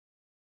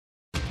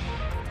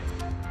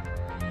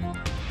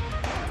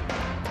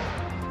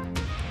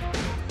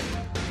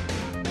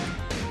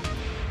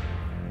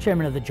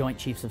Chairman of the Joint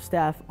Chiefs of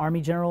Staff, Army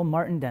General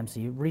Martin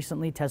Dempsey,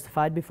 recently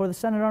testified before the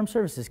Senate Armed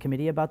Services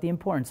Committee about the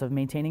importance of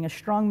maintaining a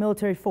strong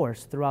military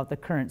force throughout the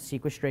current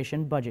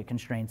sequestration budget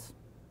constraints.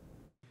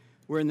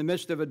 We're in the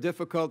midst of a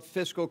difficult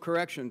fiscal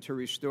correction to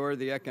restore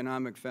the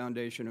economic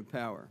foundation of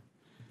power.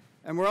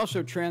 And we're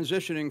also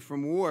transitioning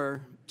from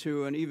war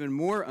to an even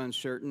more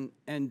uncertain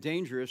and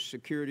dangerous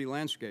security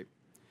landscape.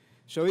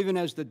 So even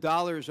as the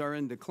dollars are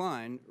in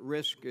decline,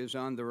 risk is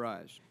on the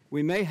rise.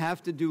 We may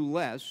have to do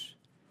less,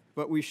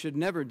 but we should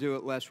never do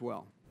it less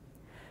well.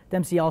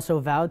 Dempsey also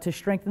vowed to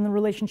strengthen the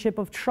relationship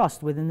of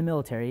trust within the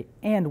military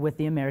and with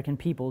the American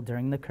people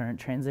during the current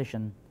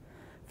transition.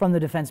 From the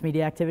Defense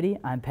Media Activity,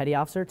 I'm Petty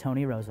Officer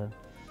Tony Rosa.